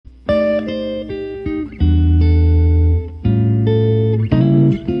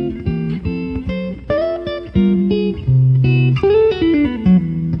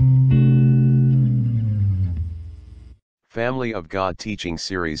Family of God teaching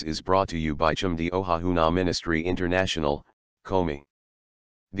series is brought to you by the Ohahuna Ministry International, Komi.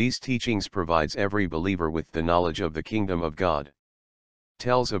 These teachings provides every believer with the knowledge of the kingdom of God.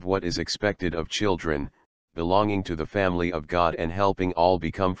 Tells of what is expected of children, belonging to the family of God and helping all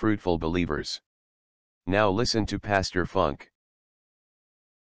become fruitful believers. Now listen to Pastor Funke.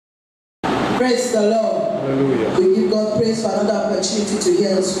 Praise the Lord. Hallelujah. We give God praise for another opportunity to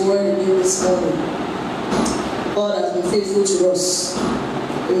hear His word again this morning. God has been faithful to us.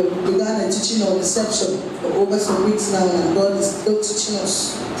 We began a teaching on deception for over some weeks now, and God is still teaching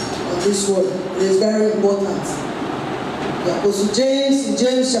us on this word. It is very important. The Apostle James, in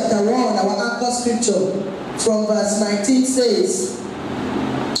James chapter 1, our anchor scripture, from verse 19 says,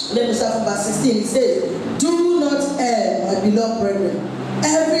 let me start from verse 16, it says, do not err, my beloved brethren.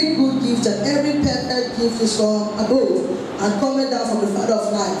 Every good gift and every perfect gift is from above, and coming down from the Father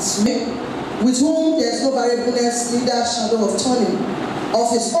of lights, with whom there is no variableness, neither shadow of turning. Of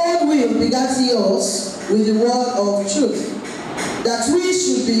his own will begat he us with the word of truth, that we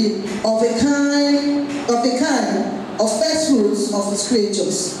should be of a kind of first fruits of his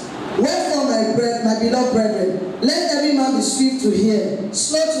creatures. Wherefore, my beloved brethren, let every man be swift to hear,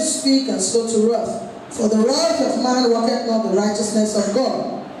 slow to speak, and slow to wrath. For the wrath of man worketh not the righteousness of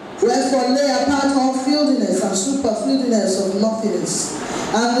God. Wherefore lay apart all filthiness and superfluitiness of nothingness,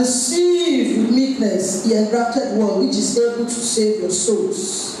 and receive with meekness the engrafted word which is able to save your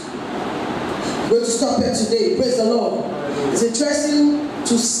souls. We're going to stop here today. Praise the Lord. It's interesting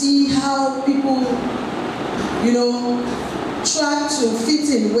to see how people, try to fit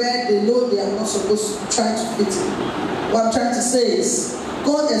in where they know they are not supposed to try to fit in. What I'm trying to say is,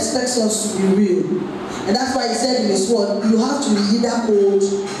 God expects us to be real. And that's why he said in his word, you have to be either cold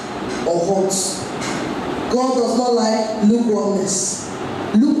or hot. God does not like lukewarmness.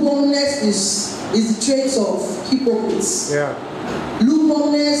 Lukewarmness is the trait of hypocrites. Yeah.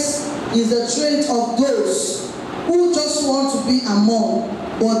 Lukewarmness is the trait of those who just want to be among,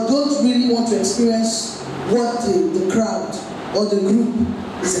 but don't really want to experience what the crowd or the group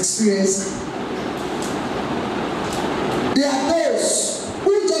is experiencing. There are those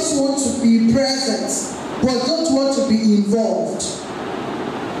who just want to be present, but don't want to be involved.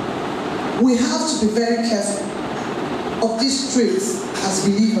 We have to be very careful of these traits as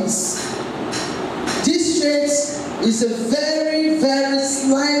believers. This trait is a very, very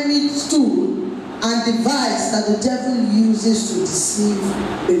slimy tool and device that the devil uses to deceive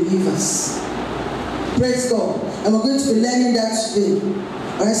believers. Praise God. And we're going to be learning that today.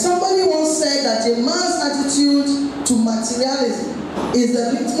 Alright, somebody once said that a man's attitude to materialism is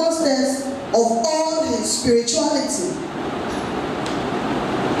the litmus test of all his spirituality.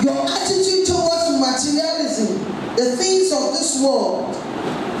 Your attitude towards materialism, the things of this world,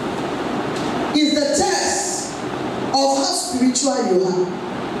 is the test of how spiritual you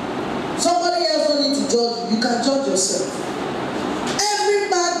are. Somebody else don't need to judge you. You can judge yourself. Every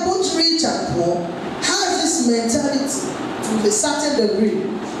man, both rich and poor, has this mentality to a certain degree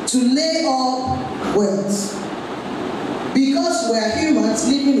to lay up wealth. Because we are humans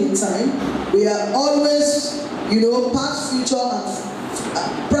living in time, we are always,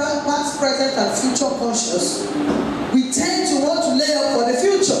 past, present, and future conscious. We tend to want to lay up for the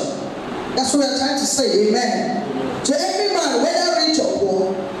future. That's what we're trying to say, amen. So every man, whether rich or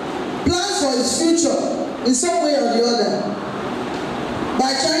poor, plans for his future in some way or the other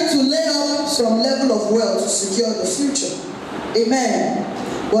by trying to lay up some level of wealth to secure the future. Amen.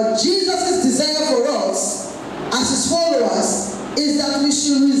 But Jesus' desire for us as his followers is that we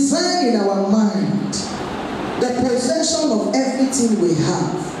should resign in our mind the possession of everything we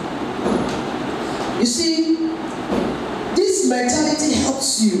have. You see, this mentality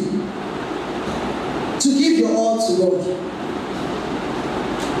helps you to give your all to God.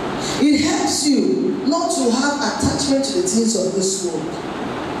 It helps you not to have attachment to the things of this world.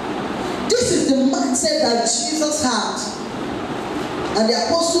 This is the mindset that Jesus had. And the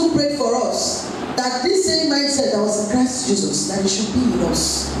apostle prayed for us that this same mindset that was in Christ Jesus, that it should be in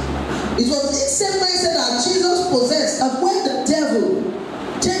us. It was this same mindset that Jesus possessed, and when the devil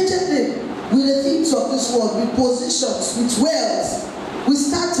tempted him with the things of this world, with positions, with wealth, with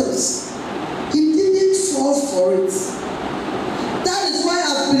status, he didn't fall for it. That is why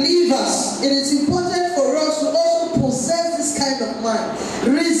as believers, it is important for us to also possess this kind of mind.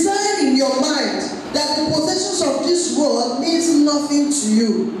 Resign in your mind that the possessions of this world means nothing to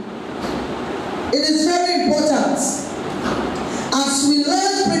you. It is very important. As we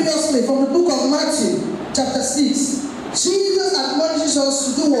learned previously from the book of Matthew, chapter 6, Jesus admonishes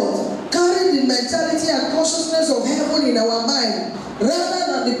us to do what? Carry the mentality and consciousness of heaven in our mind,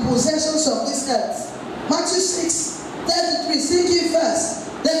 rather than the possessions of this earth. Matthew 6, 32 seek ye first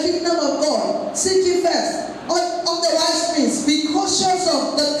the kingdom of God. Seek ye first. Otherwise means be cautious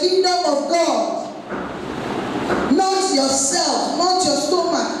of the kingdom of God. Not yourself, not your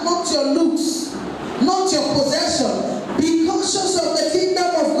stomach, not your looks, not your possession. Be cautious of the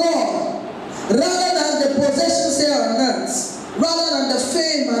kingdom of God rather than the possessions here on earth, rather than the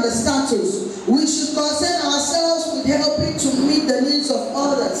fame and the status. We should concern ourselves with helping to meet the needs of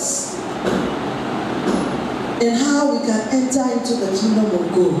others and how we can enter into the kingdom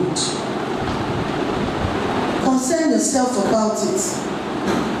of God. Concern yourself about it,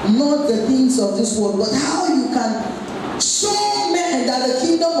 not the things of this world, but how you can show men that the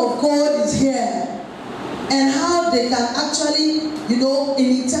kingdom of God is here. And how they can actually, in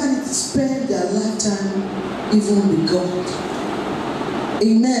eternity spend their lifetime even with God.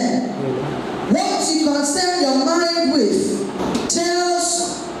 Amen. What you concern your mind with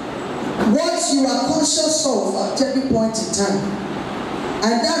tells what you are conscious of at every point in time.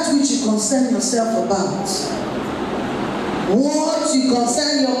 And that which you concern yourself about. What you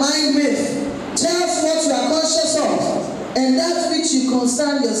concern your mind with tells what you are conscious of. And that which you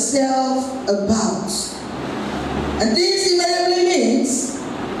concern yourself about. And this invariably means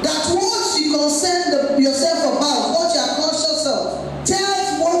that what you concern yourself about, what you are conscious of,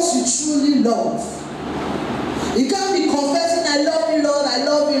 tells what you truly love. You can't be confessing, I love you, Lord, I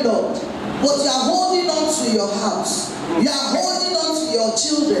love you, Lord. But you are holding on to your house. You are holding on to your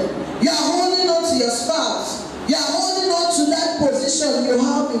children. You are holding on to your spouse. You are holding on to that position you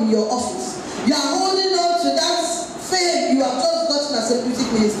have in your office. You are holding on to that fame you have just gotten as a music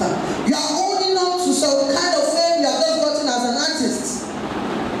minister. You are holding on to some kind of fame you have just gotten as an artist.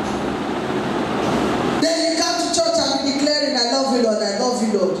 Then you come to church and be declaring, I love you, Lord, I love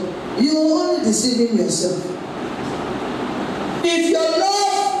you, Lord. You are only deceiving yourself. If your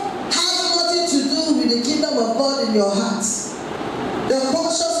love has nothing to do with the kingdom of God in your heart, the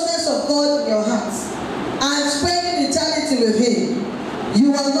consciousness of God in your heart, and spending eternity with Him,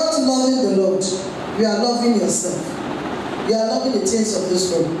 you are not loving the Lord. You are loving yourself. You are loving the things of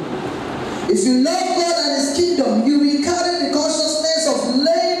this world. If you love God and His kingdom, you will carry the consciousness of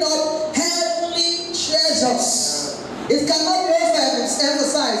laying up heavenly treasures. It cannot be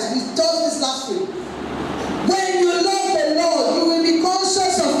overemphasized. We taught this last week. When you love the Lord, you will be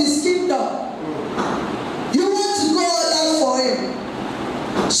conscious of His kingdom. You want to go all out for Him.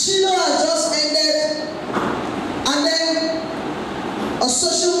 Shiloh has just ended, and then on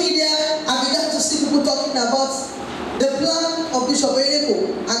social media, I began to see people talking about the plan of Bishop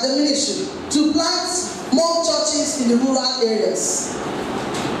Eriko and the ministry to plant more churches in the rural areas.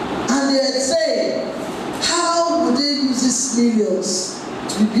 And they are saying, how would they use these millions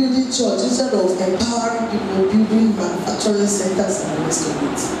to be building church instead of empowering people, building manufacturing centers and the rest of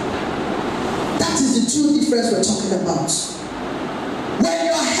it? That is the true difference we're talking about. When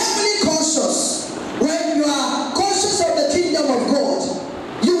you are heavily conscious, when you are conscious of the kingdom of God,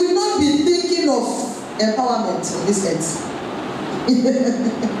 you will not be thinking of empowerment on this earth.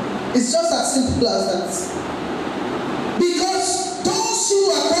 It's just as simple as that. Because those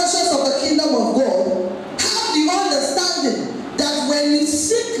who are conscious of the kingdom of God have the understanding that when you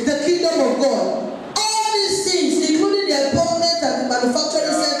seek the kingdom of God, all these things, including the empowerment and the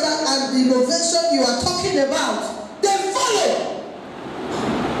manufacturing center and the innovation you are talking about, they follow.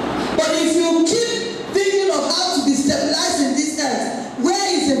 But if you keep thinking of how to be stabilized in this earth, where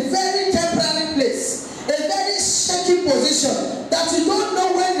is a very temporary place, a very shaky position, that you don't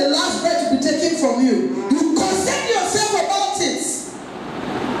know when the last breath will be taken from you, you concern yourself about it.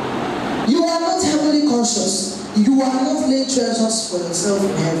 You are not heavily conscious. You are not laying treasures for yourself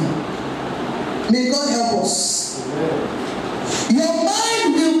in heaven. May God help us. Your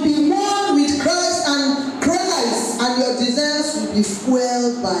mind will be one with Christ, and your desires will be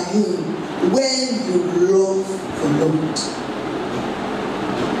fueled by Him when you love the Lord.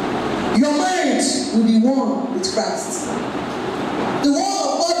 Your mind will be one with Christ. The word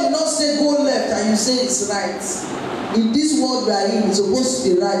of God will not say go left and you say it's right. In this world we are in, it's supposed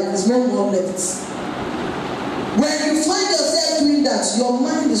to be right. There's no more left. When you find yourself doing that, your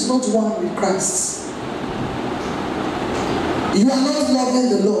mind is not one with Christ. You are not loving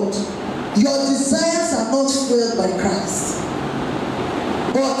the Lord. Your desires are not fueled by Christ.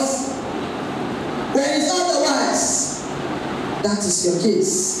 But when it's otherwise, that is your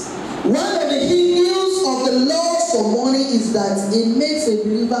case. One of the hills of the Lord for money is that it makes a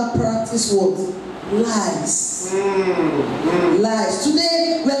believer practice what? Lies. Lies.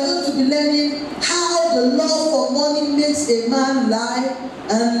 Today we are going to be learning how the love for money makes a man lie,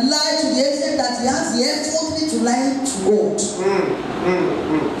 and lie to the extent that he has the effort to lie to God.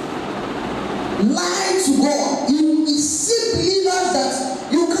 Lie to God. He simply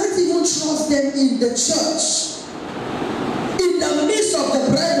them in the church. In the midst of the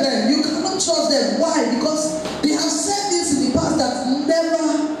brethren, you cannot trust them. Why? Because they have said things in the past that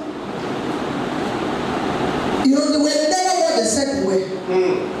never, they were never what they said they were.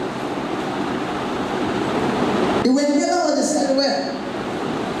 They were never what they said they were.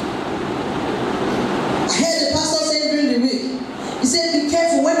 I heard the pastor saying during the week, he said, be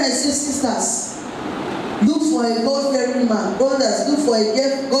careful when I say sisters. Look for a God-fearing man. Brothers, look for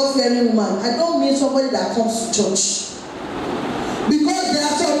a God-fearing woman. I don't mean somebody that comes to church. Because there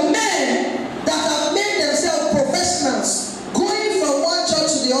are some men that have made themselves professionals, going from one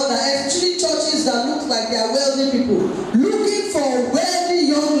church to the other, especially churches that look like they are wealthy people, looking for wealthy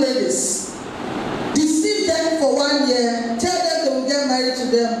young ladies, deceive them for 1 year, tell them they will get married to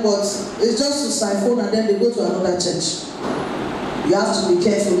them, but it's just to siphon and then they go to another church. You have to be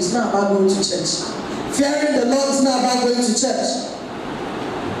careful. It's not about going to church. Fearing the Lord is not about going to church.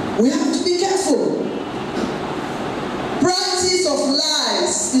 We have to be careful. Practice of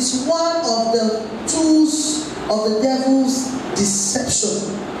lies is one of the tools of the devil's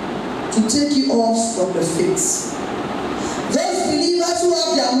deception to take you off from the faith. Those believers who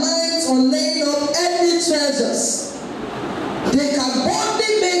have their minds on laying up earthly treasures, they can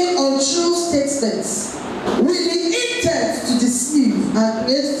boldly make untrue statements with the intent to deceive and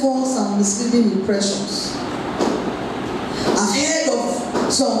create false and misleading impressions. I've heard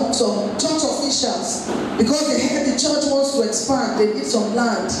of some church officials, because they heard the church wants to expand, they need some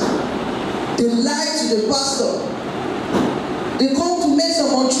land. They lie to the pastor. They come to make some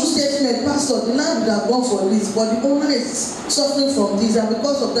untrue statement. Pastor, the land would have gone for this, but the owner is suffering from this, and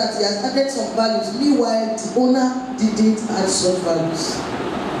because of that, he has added some values. Meanwhile, the owner didn't add such values.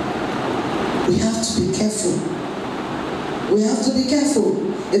 We have to be careful. We have to be careful.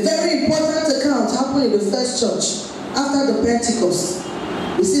 A very important account happened in the first church after the Pentecost.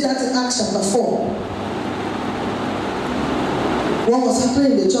 We see that in Acts chapter 4. What was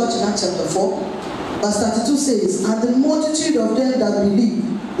happening in the church in Acts chapter 4? Verse 32 says, and the multitude of them that believed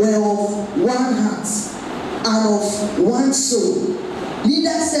were of one heart and of one soul.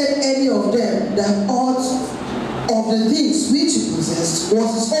 Neither said any of them that aught of the things which he possessed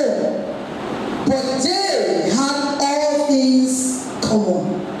was his own, but they had all things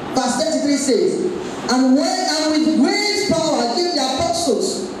common. Verse 33 says, and with great power gave the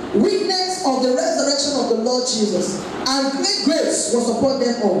apostles witness of the resurrection of the Lord Jesus, and great grace was upon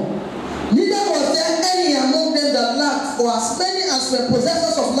them all. Neither was there any among them that lacked, for as many as were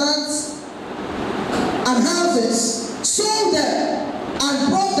possessors of lands and houses sold them and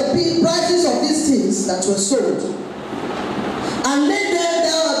brought the prices of these things that were sold, and laid them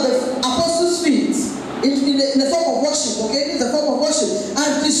down at the apostles' feet in the form of worship. Okay, in the form of worship,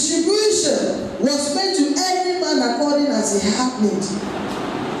 and distribution was made to every man according as he had need.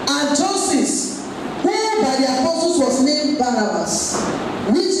 And Joseph, who by the apostles was named Barnabas,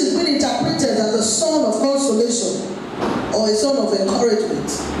 which is being interpreted as the son of consolation or a son of encouragement,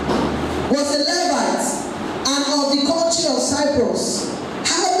 was a Levite and of the country of Cyprus,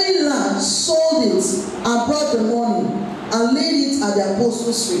 having land, sold it and brought the money and laid it at the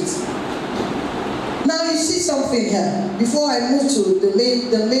apostles' feet. Now you see something here. Before I move to the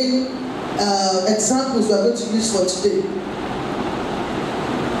main examples we are going to use for today.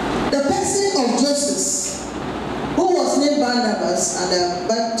 The person of Joseph, who was named Barnabas, and the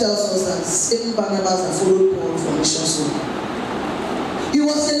Bible tells us that same Barnabas that followed Paul from missions work. He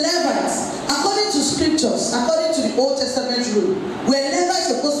was a Levite. According to scriptures, according to the Old Testament rule, were Levites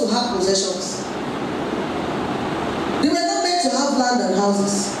supposed to have possessions? They were not meant to have land and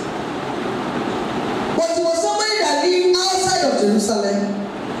houses. But he was somebody that lived outside of Jerusalem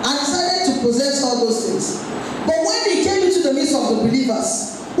and decided to possess all those things. But when he came into the midst of the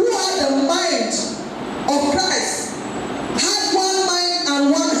believers, who had the mind of Christ, had one mind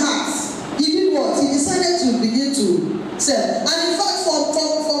and one heart, he did what? He decided to begin to sell. And in fact, from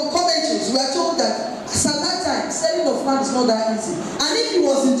commentaries, we are told that at that time, selling of land is not that easy. And if he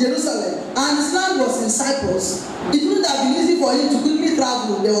was in Jerusalem and his land was in Cyprus, it wouldn't have been easy for him to quickly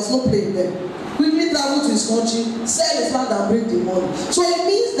travel. There was no plane there. Quickly travel to his country, sell his land and bring the money. So it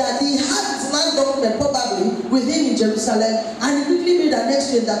means that he had his land document probably with him in Jerusalem, and he quickly made an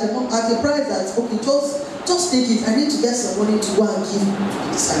exchange at a price that, okay, just take it, I need to get some money to go and give to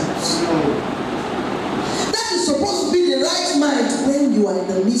the disciples. That is supposed to be the right mind when you are in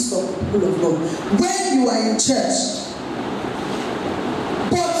the midst of the people of God, when you are in church.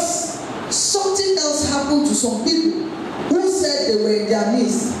 But something else happened to some people who said they were in their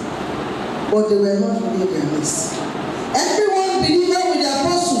midst, but they were not really in their midst. Everyone believer with the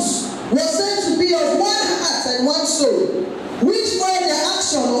apostles was said to be of one heart and one soul, which were the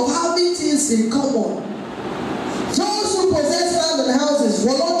action of having things things in common. Those who possess land and houses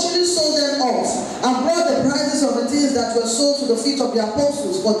voluntarily sold them off and brought the prices of the things that were sold to the feet of the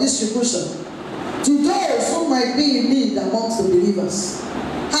apostles for distribution to those who might be in need amongst the believers.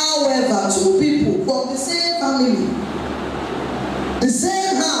 However, two people from the same family, the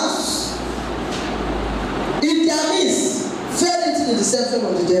same house, in their midst, fell into the deception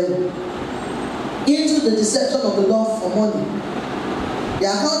of the devil, into the deception of the love for money. The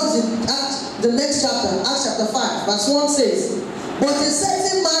account is in the next chapter, Acts chapter 5, verse 1 says, but a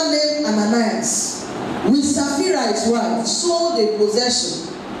certain man named Ananias, with Sapphira his wife, sold a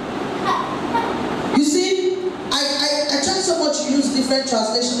possession. You see, I tried so much to use different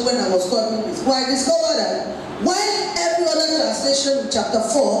translations when I was studying this, but I discovered that when every other translation in chapter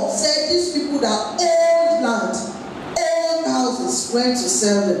 4 said these people that owned land, owned houses, went to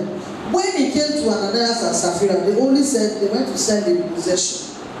sell them. When it came to Ananias and Sapphira, they only said they went to sell their possession.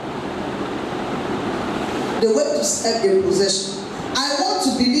 They went to sell their possession. I want to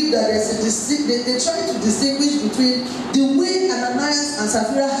believe that there's a they try to distinguish between the way Ananias and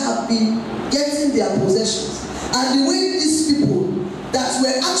Sapphira have been getting their possessions and the way these people that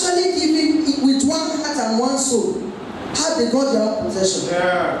were actually giving with one heart and one soul, how they got their own possession.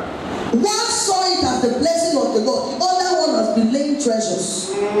 Yeah. One saw it as the blessing of the Lord, the other one has been laying treasures.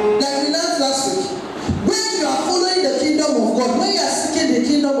 Like we learned last week. When you are following the kingdom of God, when you are seeking the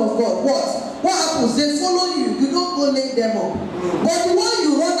kingdom of God, what happens? They follow you. You don't go lay them up. But the one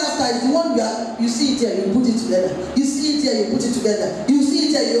you run after is the one you see it here, you put it together. You see it here, you put it together. You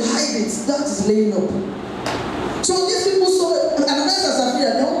see it here, you hide it. That is laying up. So these people saw Ananias and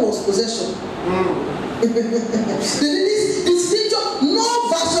Sapphira, their own was possession. The scripture, no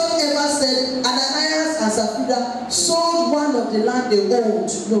version ever said Ananias and Sapphira sold one of the land they owned.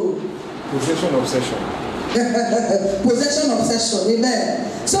 No. Possession obsession. Possession obsession.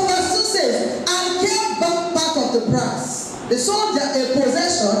 Amen. So verse 2 says, and gave back part of the price. They sold a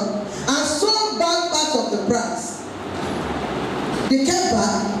possession and sold back part of the price. They kept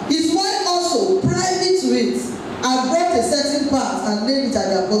back. His wife also, private to it, and brought a certain part and laid it at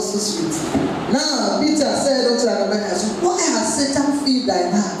the apostles' feet. Now Peter said unto Ananias, why has Satan filled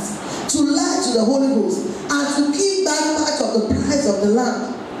thine heart to lie to the Holy Ghost and to keep back part of the price of the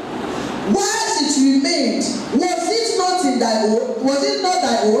land? Whilst it remained, was it not in thy own? Was it not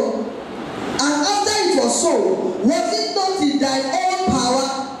thy own? And after it was sold, was it not in thy own power?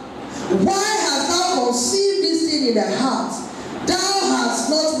 Why hast thou conceived this thing in thy heart? Thou hast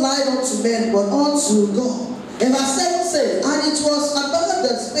not lied unto men, but unto God. And verse 7 says, and it was about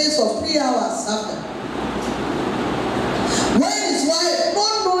the space of 3 hours after, when his wife,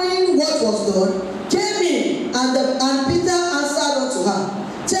 not knowing what was done, came in, and Peter answered unto her,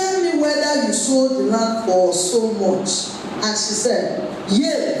 tell me whether you sold the land for so much. And she said,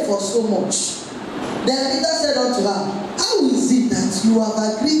 yea, for so much. Then Peter said unto her, how is it that you have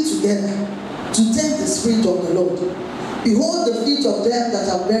agreed together to tempt the Spirit of the Lord? Behold, the feet of them that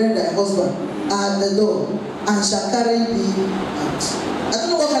have buried thy husband are at the door, and shall carry thee out. I don't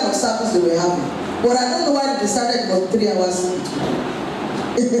know what kind of service they were having, but I don't know why they decided it was 3 hours.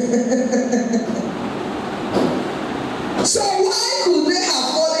 So why could they have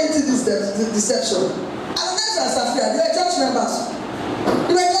fallen into this deception? Ananias and Sapphira, they were church members.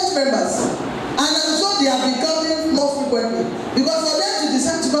 And I'm sure they have been coming more frequently. Because for them to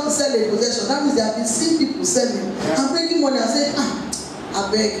decide to come and sell a possession, that means they have been seeing people selling and bringing money and saying, I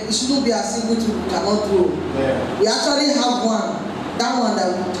beg, it shouldn't be as single to cannot do. Yeah. We actually have one. That one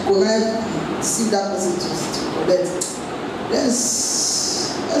that we could see that person to collect.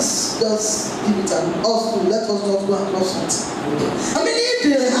 Let's just give it an us to let us just go and cross something. I mean, if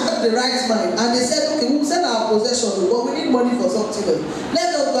they have the right mind and they said, okay, we'll sell our possession, but we need money for something else.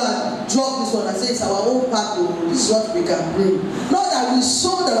 Let us go and drop this one and say it's our own part. This is what we can bring. Not that we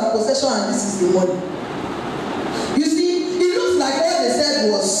sold our possession and this is the money. You see, it looks like what they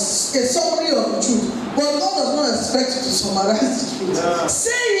said was a summary of the truth, but God does not expect you to summarize the truth. Yeah.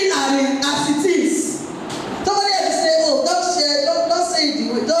 Say it as it is. Somebody else say, oh, don't say it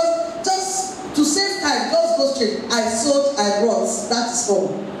the way. Just to save time, just go straight. I sold, I brought. That is all.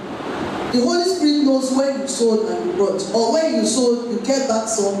 The Holy Spirit knows when you sold and you brought, or when you sold, you get back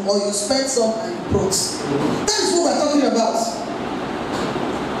some, or you spent some and you brought. That is what we're talking about.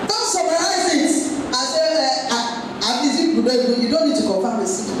 Don't summarize it. I say, I'm busy. You don't need to confirm the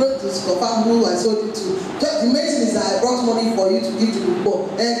receipt. You don't need to confirm who I sold it to. Just the main thing is that I brought money for you to give to the poor.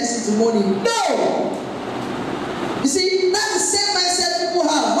 And this is the money. No! You see, that's the same mindset people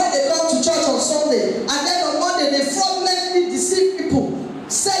have when they come to church on Sunday, and then on Monday they fraudulently deceive people,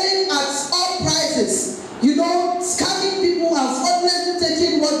 selling at all prices, scamming people and fraudulently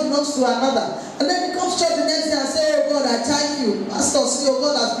taking what belongs to another. And then he comes to church the next day and says, oh God, I thank you. Pastor, see, oh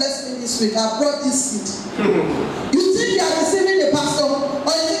God has blessed me this week. I brought this seed. You think you are deceiving the pastor,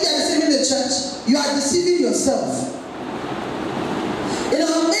 or you think you are deceiving the church? You are deceiving yourself. In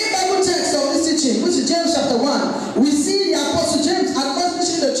our main Bible text of this teaching, which is James chapter 1, we see the Apostle James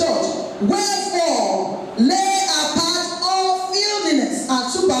admonishing the church. Wherefore, lay apart all filthiness and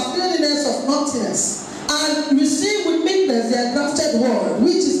superfluousness of naughtiness, and receive with meekness the engrafted word,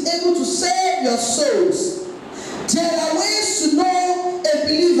 which is able to save your souls. There are ways to know a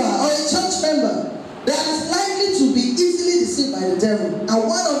believer or a church member that is likely to be easily deceived by the devil. And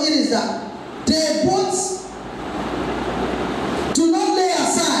one of it is that they both do not lay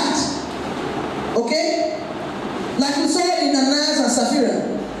aside, okay? Like we saw in Ananias and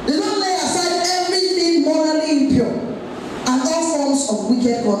Sapphira, they don't lay aside everything morally impure and all forms of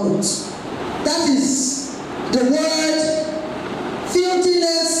wicked conduct. That is the word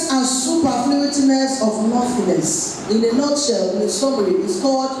filthiness and superfluousness of nothingness. In a nutshell, in a summary, it's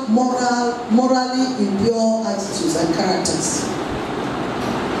called morally impure attitudes and characters.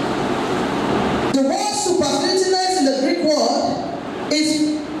 The word superfluousness in the Greek word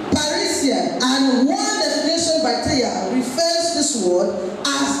is parrhesia, and one definition by Thea refers this word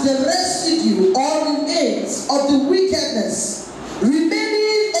as the residue or remains of the wickedness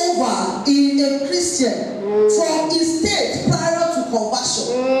remaining over in a Christian from his state prior to conversion.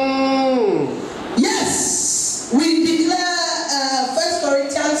 Yes, we declare 1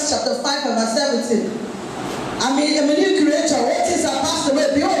 Corinthians chapter 5 and verse 17. I'm a new creature. All things have passed away.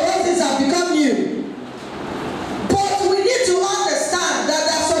 Behold, all things have become new. But we need to understand that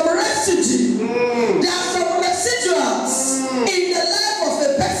there's some residue. There are some residuals in the life of a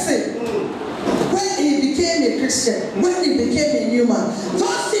person when he became a Christian, when he became a new man.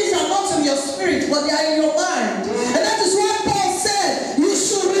 Those things are not in your spirit, but they are in your mind. And that is why Paul said, you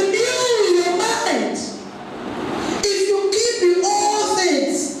should renew your mind. If you keep the old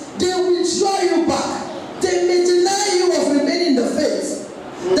things, they will draw you back. They may deny you of remaining in the faith.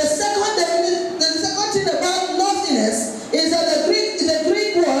 The second thing about nothingness is that the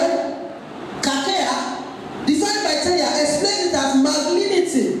Greek word kakea, defined by Taya, explains it as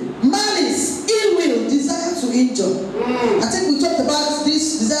malignity, malice, ill will, desire to injure. I think we talked about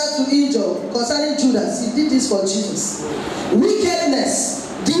this desire to injure concerning Judas. He did this for Jesus.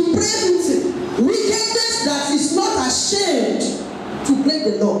 Wickedness, depravity, wickedness that is not ashamed to break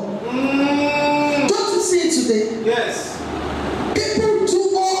the law. Don't you see it today? Yes. People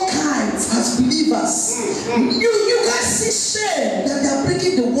do all kinds as believers. You guys see shame that they are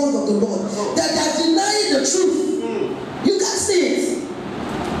breaking the word of the Lord, that they are denying the truth. You can see it.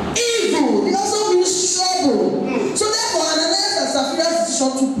 Evil, it also means trouble. So therefore, Ananias and Sapphira's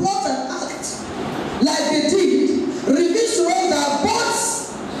decision to plot and act like they did reveals to us that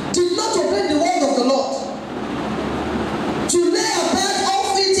both did not obey the word of the Lord. To lay apart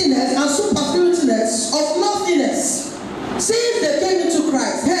all filthiness and superfluousness of nothingness, since they came into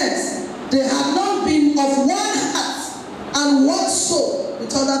Christ, hence they have not been of one heart and one soul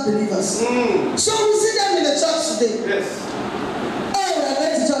with other believers. So we see them in the church today. Yes. Oh, we are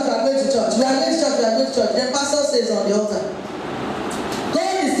going to church, we are going to church, we are going to church, we are going to church. The pastor says on the altar,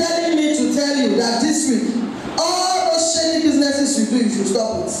 God is telling me to tell you that this week, all those shady businesses you do, you should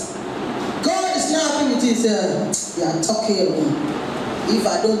stop it. God is not happy with it. You are talking. If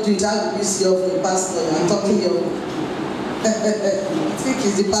I don't do it, I will be your pastor. You are talking. I think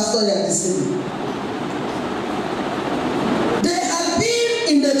it's the pastor you are deceiving. They have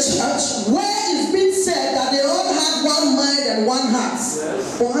been in the church where it's been said that they all had one mind and one heart.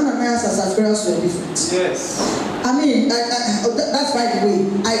 Yes. But Ananias and Sapphira were different. Yes. I mean, that's by the way.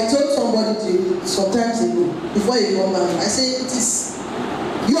 I told somebody sometimes ago, before you come back, I say it is,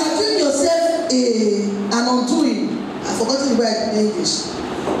 you are doing yourself an undoing. I've forgotten the word in English.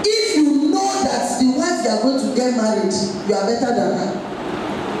 If you know that the wife you are going to get married, you are better than her.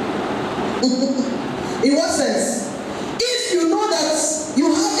 In what sense? If you know that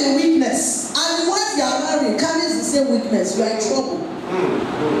you have a weakness and the wife you are marrying carries the same weakness, you are in trouble.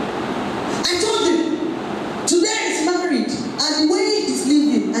 I told you, today he's married, and the way he's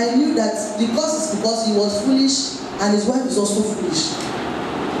living, I knew that the cause is because he was foolish and his wife is also foolish.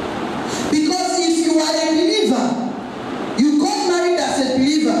 Because if you are a believer, you got married as a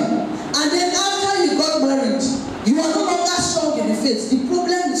believer, and then after you got married, you are no longer strong in the faith. The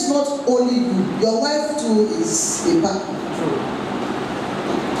problem is not only you, your wife too is a partner.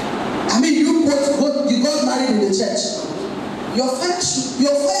 I mean, you got married in the church. Your fire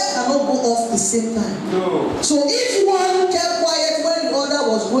cannot go off the same time. No. So if one kept quiet when the other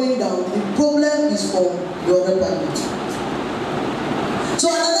was going down, the problem is for the other partner. So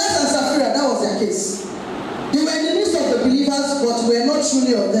Ananias case. They were in the midst of the believers, but were not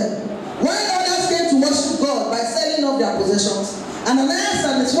truly of them. When others came to worship God by selling off their possessions, Ananias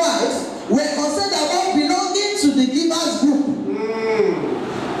and his wife were concerned about belonging to the givers group.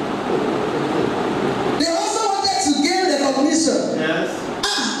 They also wanted to gain recognition. Yes.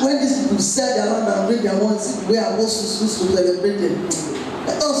 When these people sell their land and bring their ones, we are supposed to celebrate them.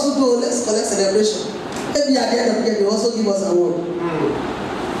 Let us do, let's collect celebration. Maybe at the end of the day, they also give us an award.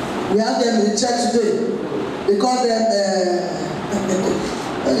 We have them in the church today. They call them,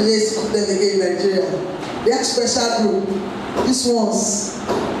 what do they call them again in Nigeria? They have special group. These ones,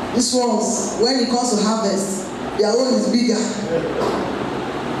 when it comes to harvest, their own is bigger.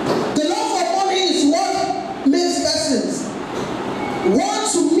 The love for money is what makes persons want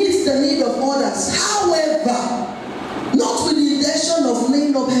to meet the need of others. However, not with the intention of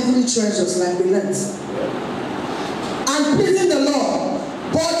laying up heavenly treasures like we learned and pleasing the Lord,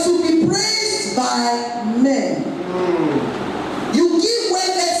 but to be praised by men. You give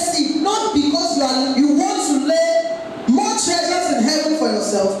wellness seed not because you want to lay more treasures in heaven for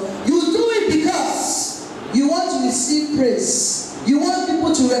yourself. You do it because you want to receive praise. You want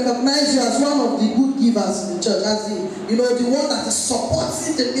people to recognize you as one of the good givers in the church, as the one that is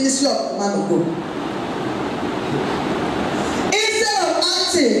supporting the ministry of the man of God. Instead of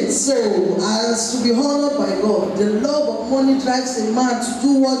acting so as to be honored by God, the love of money drives a man to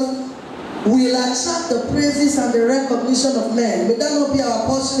do what will attract the praises and the recognition of men. May that not be our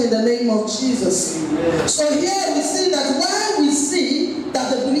portion in the name of Jesus. Amen. So here we see that while we see that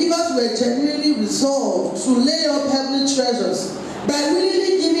the believers were genuinely resolved to lay up heavenly treasures, by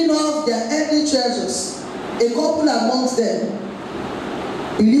willingly giving up their earthly treasures, a couple amongst them,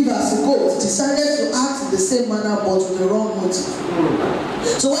 believers, decided to act in the same manner but with the wrong motive.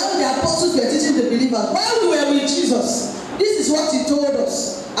 So while the apostles were teaching the believers, while we were with Jesus, this is what he told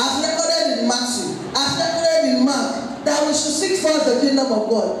us, as recorded in Matthew, as recorded in Mark, that we should seek first the kingdom of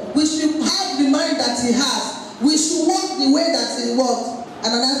God. We should have the mind that he has. We should walk the way that he walked.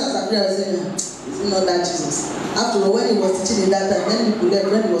 And Ananias and Sapphira was saying, is it not that Jesus? After all, when he was teaching in that time, many people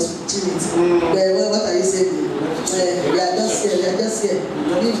left when he was preaching it. What are you saying? We are just here.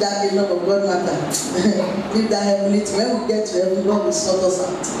 Leave that kingdom of God matter. Leave that heavenly thing. When we get to heaven, God will sort us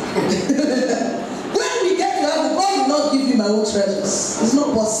out. When we get to heaven, God will not give you my own treasures. It's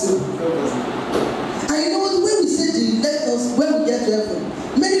not possible. And you know what? When we say when we get to heaven,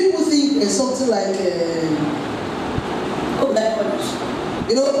 many people think it's something like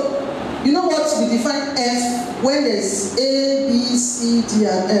You know what we define F when there's A, B, C, D,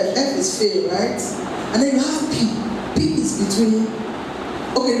 and F. F is fail, right? And then you have P. P is between.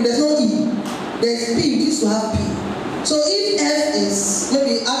 Okay, there's no E. There's P. We used to have P. So if F is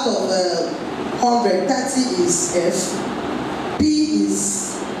maybe out of 100, 30 is F. P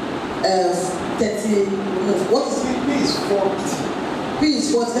is 30. What is P is 40. P is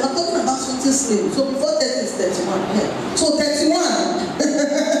 40. I'm talking about something slim. So before 30 is 31. Yeah. So 31.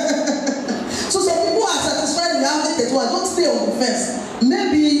 So some people are satisfied with having 31. Don't stay on the fence.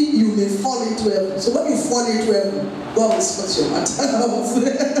 Maybe you may fall into heaven. So when you fall into heaven, God will sort your matter out.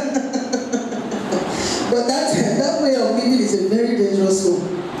 But that way of living is a very dangerous one.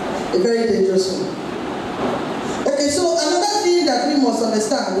 A very dangerous one. Okay, so another thing that we must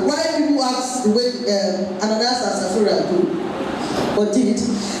understand why people act the way Ananias and Sapphira do or did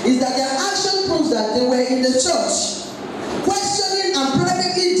is that their action proves that they were in the church questioning and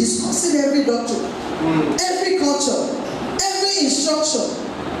privately discussing every doctrine, every culture, every instruction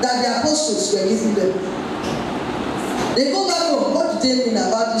that the apostles were giving them. They go back home. What do they mean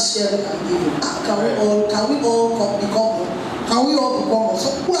about this sharing and giving? Can we all become one? Can we all become one?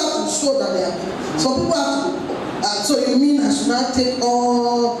 Some people have to show that they are giving. Some people have to. So you mean I should not take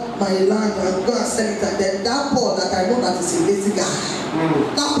all my land and go and sell it, and then that Paul that I know that is a lazy guy,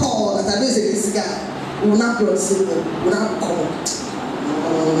 that Paul that I know is a lazy guy, will not be on silver, will not come.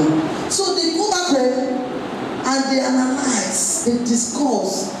 So they go back home and they analyze, they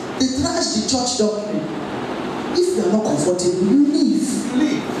discuss, they trash the church doctrine. If you are not comfortable, you leave.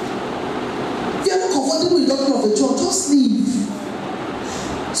 If you are not comfortable with the doctrine of the church, just leave.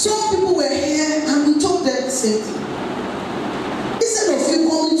 Some people were here and we told them the same thing. Instead of you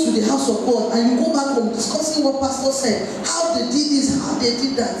coming to the house of God and you go back home discussing what pastor said, how they did this, how they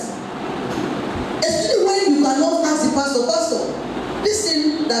did that. Especially when you cannot ask the pastor, this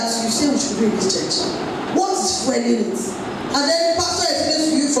thing that you say we should do in this church, what is fueling it? And then the pastor explains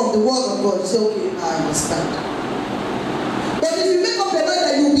to you from the word of God, you say, okay, I understand. But if you make up your mind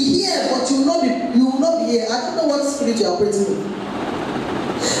that you will be here, but you will not be here, I don't know what spirit you are operating with.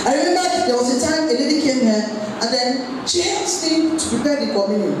 I remember there was a time a lady came here and then she helped me to prepare the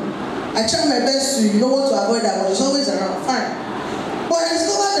communion. I try my best to, what to avoid that, but she's always around. Fine. But I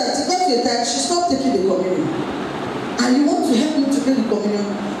discovered that it got to a time she stopped taking the communion. And you want to help me to take the communion.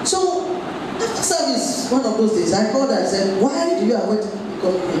 So after service, one of those days, I called her and said, why do you avoid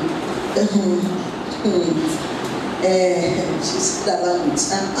taking the communion? She said that language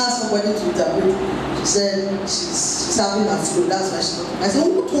and asked somebody to interpret. She said she's having a flu, that's why she's not. I said,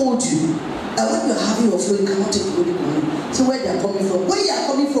 who told you that when you're having a flu, you cannot take the Holy Communion? So where they are coming from? Where you are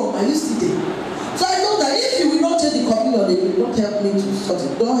coming from, are you still there? So I know that if you will not take the communion, they will not help me to sort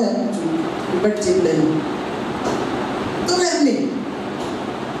it. Don't help me to prepare the learning. Don't help me.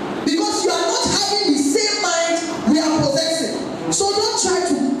 Because you are not having the same mind we are possessing. So don't try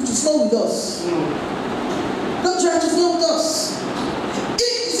to flow with us. Don't try to flow with us.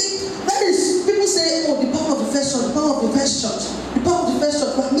 That is, people say, oh, the power of the first church, the power of the first church, the power of the first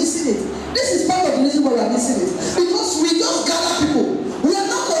church, we are missing it. This is part of the reason why we are missing it. Because we just gather people. We are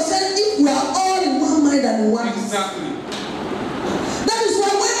not concerned if we are all in one mind and in one heart. Exactly. That is why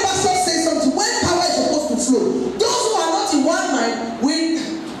when pastor says something, when power is supposed to flow, those who are not in one mind,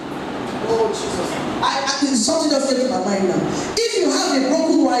 oh Jesus, something just came to my mind now. If you have a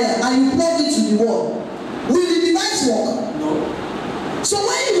broken wire and you plug it to the wall, will the device work? No. So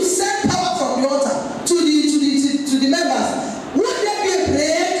when you send power from the altar to the members, would there be a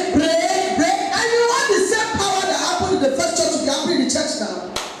break? And you want the same power that happened in the first church to be happening in the church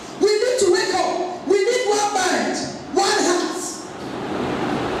now? We need to wake up. We need one mind, one heart.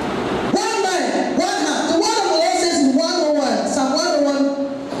 One mind, one heart. The word of the Lord says in 101, Psalm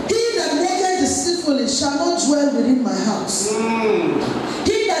 101, he that walketh deceitfully shall not dwell within my house.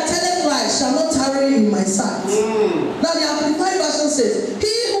 He that telleth lies shall not tarry in my sight. Now the Amplified Version says,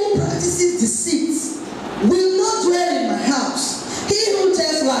 he who practices deceit will not dwell in my house. He who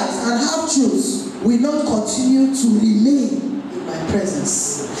tells lies and half truths will not continue to remain in my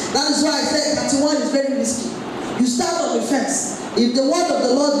presence. That is why I said 31 is very risky. You start on the fence. If the word of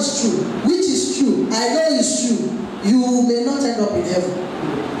the Lord is true, which is true, I know it's true, you may not end up in heaven.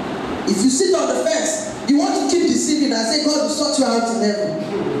 If you sit on the fence, you want to keep deceiving and say God will sort you out in heaven.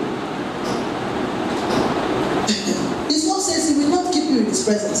 His word says he will not keep you in his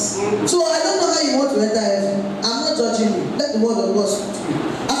presence. So I don't know how you want to enter heaven. I'm not judging you. Let the word of God speak to you.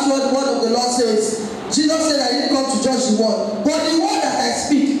 After all, the word of the Lord says, Jesus said I didn't come to judge the world, but the word that I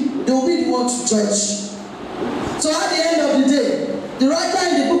speak, they will be the one to judge. So at the end of the day, the writer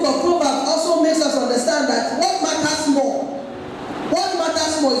in the book of Proverbs also makes us understand that what matters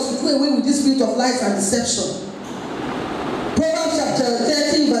more is to do away with this spirit of lies and deception. Proverbs chapter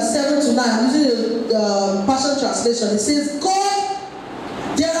 13 verse 7 to 9, I'm using the Passion Translation. It says, God,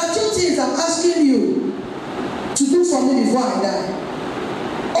 there are two things I'm asking you to do for me before I die.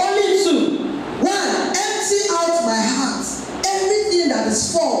 Only two. One, empty out my heart everything that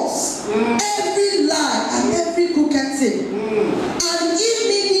is false, every lie and every crooked thing, and give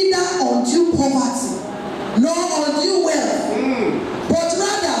me neither undue poverty nor undue wealth, but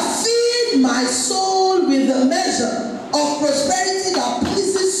rather feed my soul with the measure of prosperity that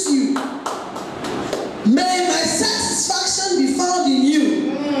pleases you. May my satisfaction be found in you.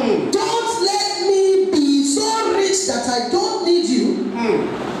 Don't let me be so rich that I don't need you,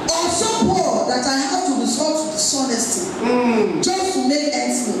 or so poor that I have to resort to dishonesty just to make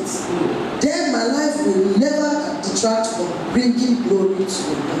ends meet. Then my life will never detract from bringing glory to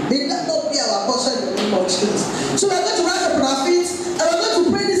you. May that not be our portion in the name of Jesus. So we're going to rise up on our feet and we're going to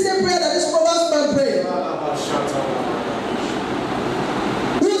pray the same prayer that this Proverbs man prayed.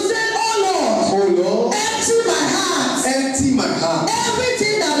 We'll say, oh Lord, empty my heart. Empty my heart.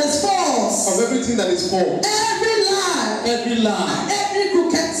 Everything that is false. Of everything that is false. Every lie. Every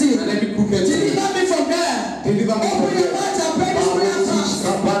crooked thing. And every crooked thing. Deliver me from there. Deliver me from Open your mouth and pray this prayer fast.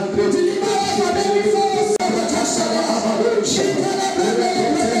 Deliver us from every false. In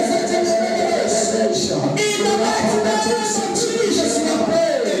the mighty name of Jesus, we are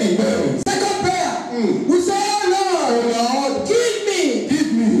praying. Second prayer. We say, oh Lord, give me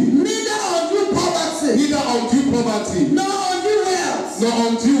neither undue poverty, nor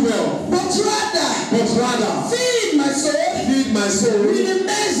undue wealth, but rather feed my soul with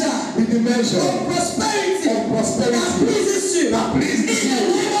the measure of prosperity that pleases you. In the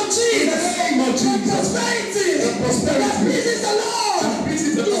name of Jesus. The prosperity that pleases the Lord is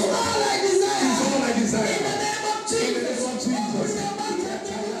all I desire. In the name of Jesus.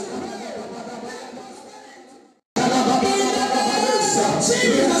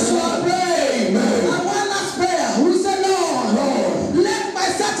 Jesus, we are praying. And one last prayer. We say, Lord, let my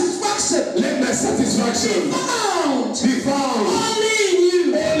satisfaction be found only in you.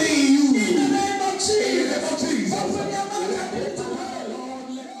 In the name of Jesus. Open your mouth and pray to the Lord.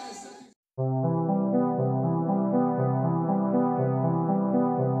 Let my satisfaction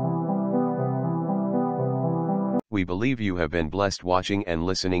We believe you have been blessed watching and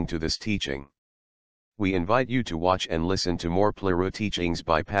listening to this teaching. We invite you to watch and listen to more Pliru teachings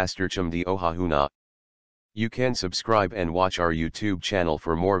by Pastor Chumdi Ohahuna. You can subscribe and watch our YouTube channel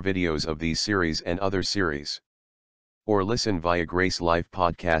for more videos of these series and other series. Or listen via Grace Life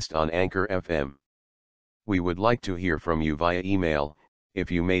Podcast on Anchor FM. We would like to hear from you via email,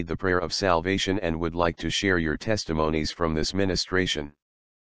 if you made the prayer of salvation and would like to share your testimonies from this ministration.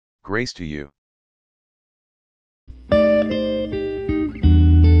 Grace to you.